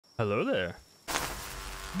Hello there.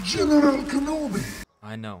 General Kenobi!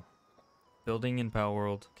 I know. Building in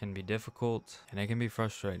Palworld can be difficult and it can be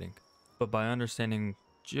frustrating. But by understanding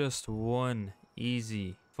just one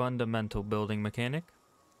easy, fundamental building mechanic,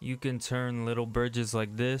 you can turn little bridges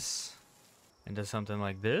like this into something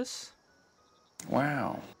like this.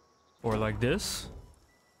 Wow. Or like this.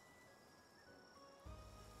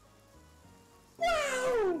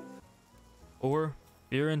 Wow! Or,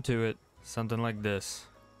 if you're into it, something like this.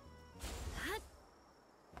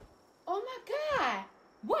 Oh my god!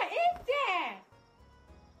 What is that?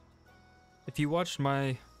 If you watched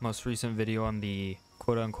my most recent video on the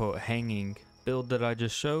quote-unquote hanging build that I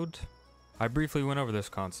just showed, I briefly went over this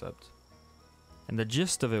concept. And the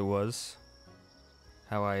gist of it was,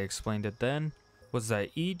 how I explained it then, was that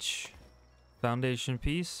each foundation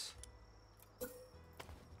piece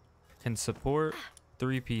can support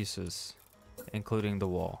 3 pieces, including the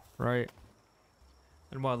wall, right?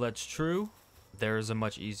 And while that's true, there is a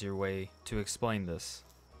much easier way to explain this.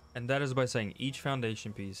 And that is by saying each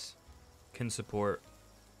foundation piece can support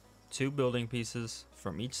 2 building pieces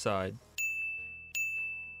from each side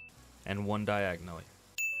and 1 diagonally.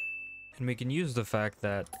 And we can use the fact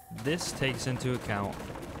that this takes into account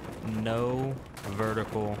no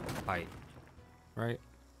vertical height, right?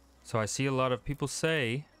 So I see a lot of people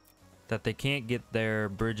say that they can't get their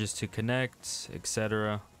bridges to connect,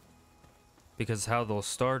 etc. because how they'll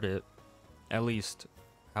start it, at least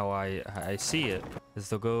how I see it, is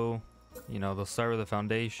they'll go, they'll start with a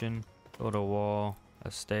foundation, build a wall,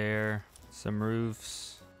 a stair, some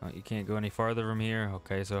roofs. Oh, you can't go any farther from here.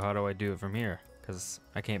 Okay, so how do I do it from here? Because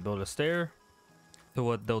I can't build a stair. So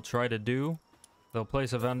what they'll try to do, they'll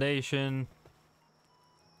place a foundation,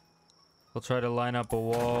 they'll try to line up a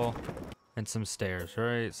wall and some stairs,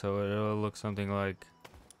 right? So it'll look something like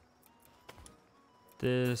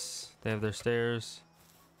this. They have their stairs.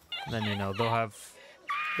 And then,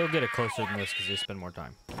 they'll get it closer than this because they spend more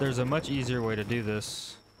time. There's a much easier way to do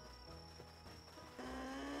this.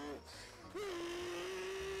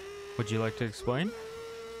 Would you like to explain?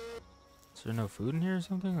 Is there no food in here or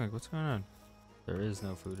something? Like, what's going on? There is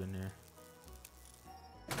no food in here.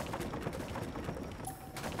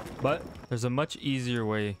 But there's a much easier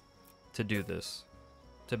way to do this,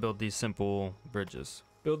 to build these simple bridges.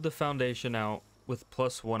 Build the foundation out with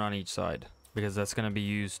 +1 on each side, because that's going to be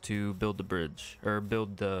used to build the bridge, or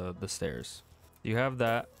build the stairs. You have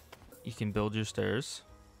that, you can build your stairs.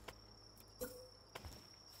 You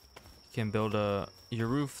can build your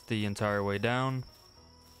roof the entire way down.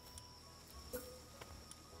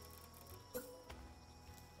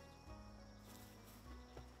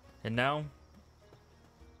 And now,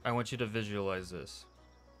 I want you to visualize this.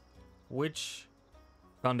 Which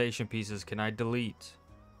foundation pieces can I delete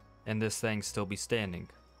and this thing still be standing?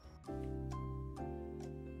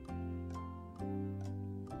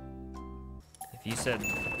 If you said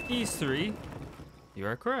these 3, you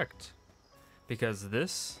are correct. Because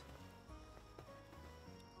this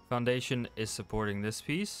foundation is supporting this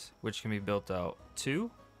piece, which can be built out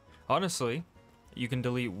 2. Honestly, you can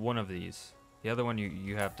delete one of these. The other one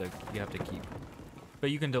you have to keep.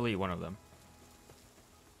 But you can delete one of them.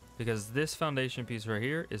 Because this foundation piece right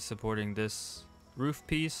here is supporting this roof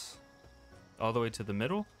piece all the way to the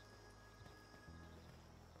middle.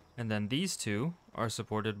 And then these 2 are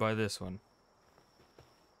supported by this one.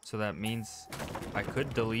 So that means I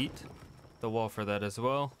could delete the wall for that as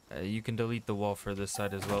well. You can delete the wall for this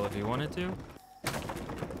side as well if you wanted to.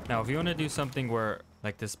 Now, if you want to do something where,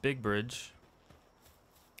 like this big bridge,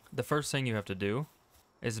 the first thing you have to do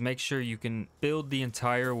is make sure you can build the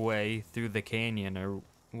entire way through the canyon or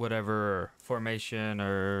whatever formation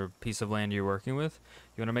or piece of land you're working with.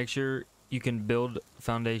 You want to make sure you can build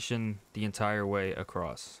foundation the entire way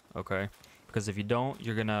across, okay? Because if you don't,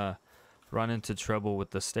 you're gonna run into trouble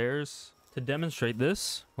with the stairs. To demonstrate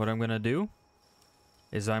this, what I'm gonna do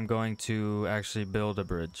is I'm going to actually build a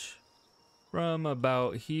bridge from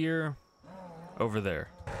about here over there.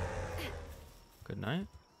 Good night.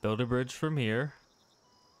 Build a bridge from here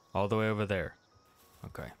all the way over there.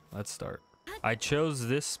 Okay, let's start. I chose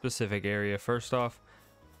this specific area first off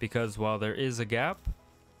because while there is a gap,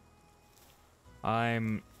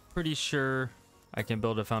 I'm pretty sure I can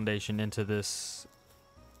build a foundation into this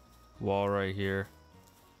wall right here.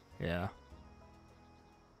 Yeah.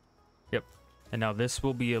 Yep. And now this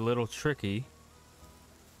will be a little tricky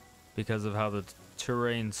because of how the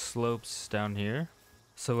terrain slopes down here.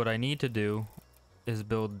 So what I need to do is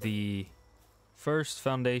build the first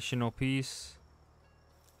foundational piece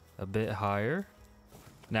a bit higher.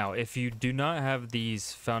 Now, if you do not have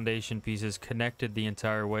these foundation pieces connected the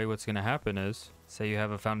entire way, what's going to happen is, say you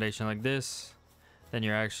have a foundation like this, then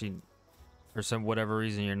you're actually, for some whatever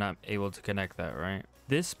reason, you're not able to connect that, right?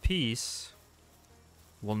 This piece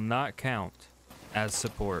will not count as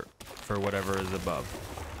support for whatever is above,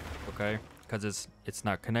 okay? Because it's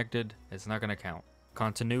not connected, it's not gonna count.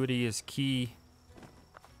 Continuity is key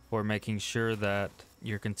for making sure that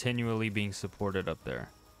you're continually being supported up there.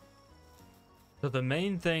 So the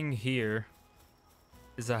main thing here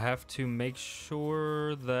is I have to make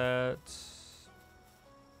sure that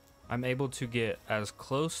I'm able to get as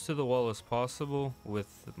close to the wall as possible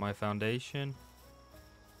with my foundation.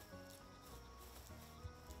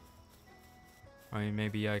 I mean,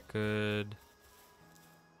 maybe I could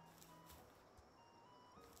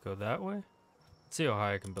go that way. Let's see how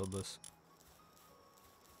high I can build this.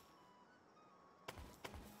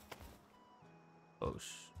 Oh,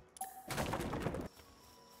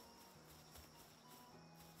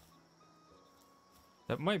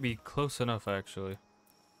 that might be close enough, actually.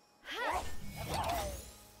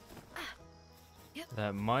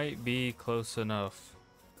 That might be close enough.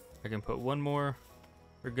 I can put one more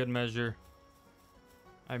for good measure.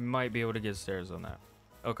 I might be able to get stairs on that.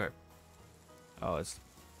 Okay. Oh, this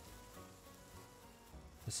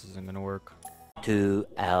isn't gonna work. 2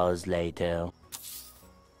 hours later.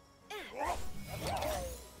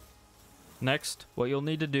 Next, what you'll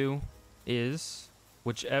need to do is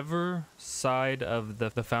whichever side of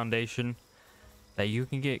the foundation that you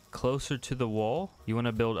can get closer to the wall, you want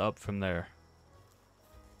to build up from there.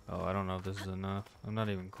 Oh, I don't know if this is enough. I'm not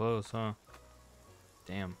even close, huh?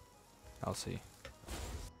 Damn. I'll see.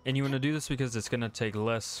 And you want to do this because it's going to take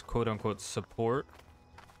less quote-unquote support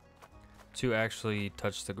to actually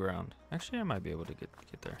touch the ground. Actually, I might be able to get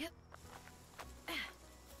there. Yep.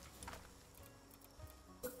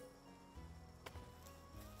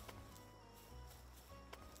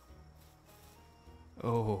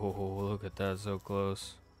 Oh, look at that, so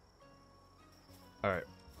close. Alright.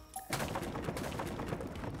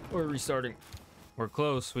 We're restarting. We're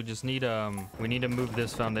close. We just need we need to move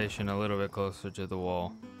this foundation a little bit closer to the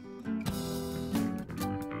wall.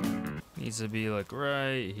 Needs to be like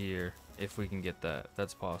right here. If we can get that.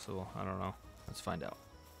 That's possible. I don't know. Let's find out.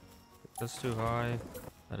 That's too high.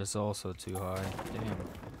 That is also too high. Damn.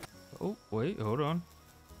 Oh, wait, hold on.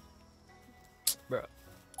 Bruh.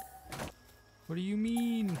 What do you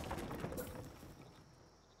mean?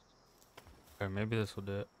 Okay, maybe this will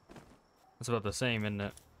do it. It's about the same, isn't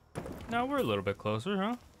it? Now we're a little bit closer,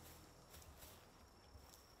 huh?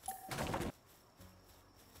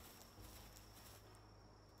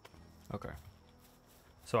 Okay.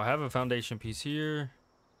 So I have a foundation piece here.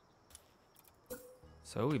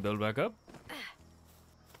 So we build back up.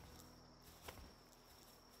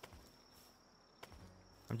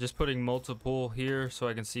 I'm just putting multiple here so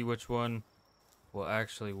I can see which one will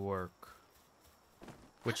actually work.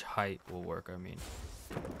 Which height will work, I mean.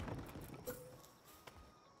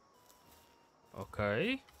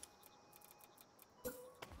 Okay.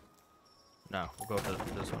 No, we'll go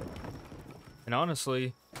with this one. And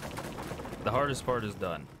honestly, the hardest part is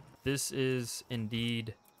done. This is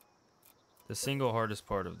indeed the single hardest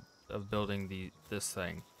part of building this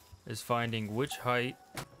thing. Is finding which height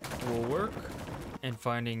will work and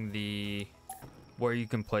finding where you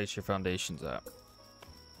can place your foundations at.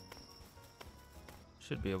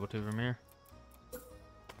 Should be able to from here.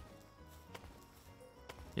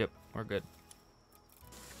 Yep, we're good.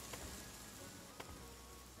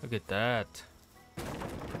 Look at that.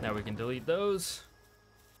 Now we can delete those.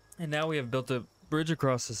 And now we have built a bridge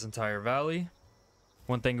across this entire valley.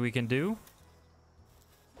 One thing we can do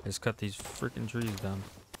is cut these freaking trees down.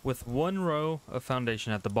 With one row of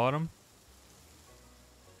foundation at the bottom,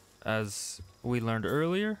 as we learned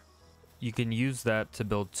earlier, you can use that to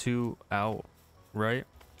build 2 out, right?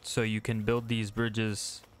 So you can build these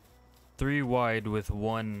bridges 3 wide with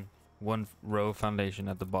one row foundation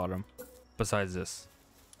at the bottom, besides this.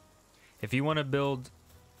 If you want to build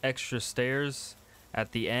extra stairs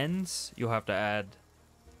at the ends, you'll have to add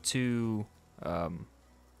 2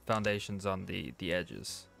 foundations on the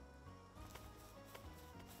edges.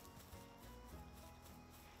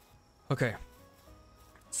 Okay.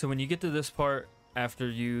 So when you get to this part, if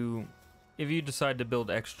you decide to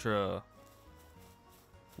build extra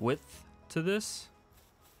width to this,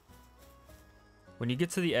 when you get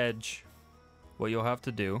to the edge, what you'll have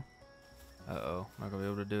to do, not gonna be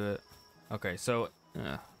able to do it. Okay, so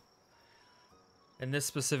in this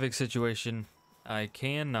specific situation, I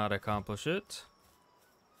cannot accomplish it.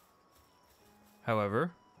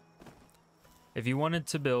 However, if you wanted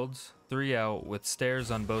to build 3 out with stairs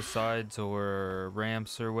on both sides or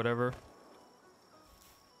ramps or whatever,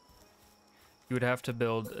 you would have to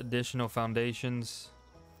build additional foundations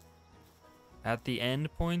at the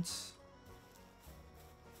end points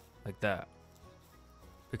like that.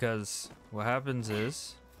 Because what happens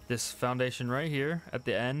is this foundation right here at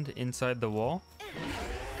the end inside the wall.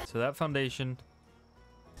 So that foundation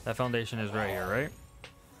is right here, right?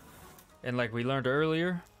 And like we learned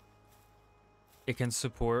earlier, it can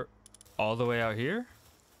support all the way out here,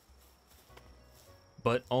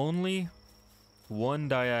 but only one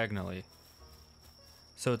diagonally.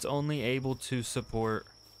 So it's only able to support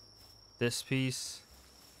this piece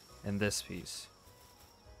and this piece.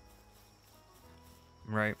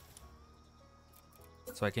 Right?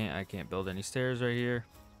 So I can't build any stairs right here.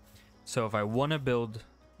 So if I want to build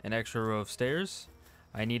an extra row of stairs,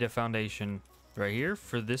 I need a foundation right here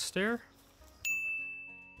for this stair.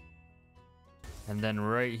 And then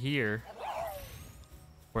right here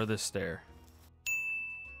for this stair.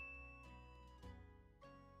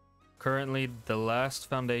 Currently, the last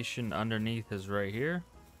foundation underneath is right here,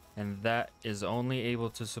 and that is only able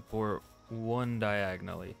to support one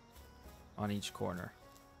diagonally on each corner.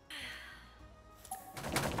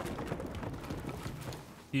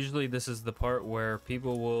 Usually this is the part where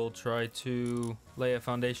people will try to lay a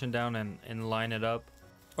foundation down and line it up,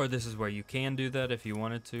 or this is where you can do that if you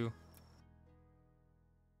wanted to.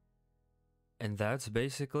 And that's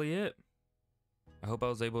basically it. I hope I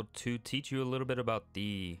was able to teach you a little bit about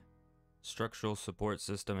the structural support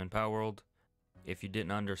system in Palworld. If you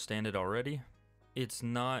didn't understand it already, it's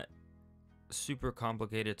not super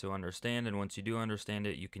complicated to understand, and once you do understand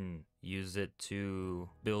it, you can use it to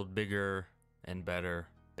build bigger and better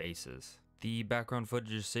bases. The background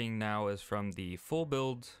footage you're seeing now is from the full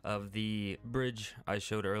build of the bridge I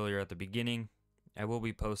showed earlier at the beginning. I will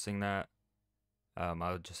be posting that.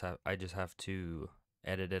 I just have to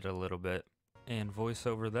edit it a little bit and voice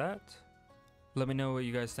over that. Let me know what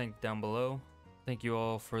you guys think down below. Thank you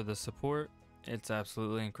all for the support. It's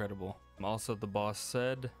absolutely incredible. Also, the boss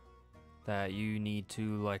said that you need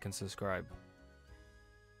to like and subscribe.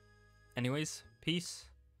 Anyways, peace.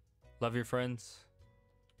 Love your friends.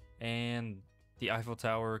 And the Eiffel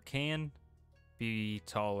Tower can be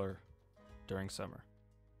taller during summer.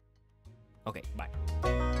 Okay,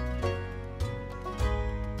 bye.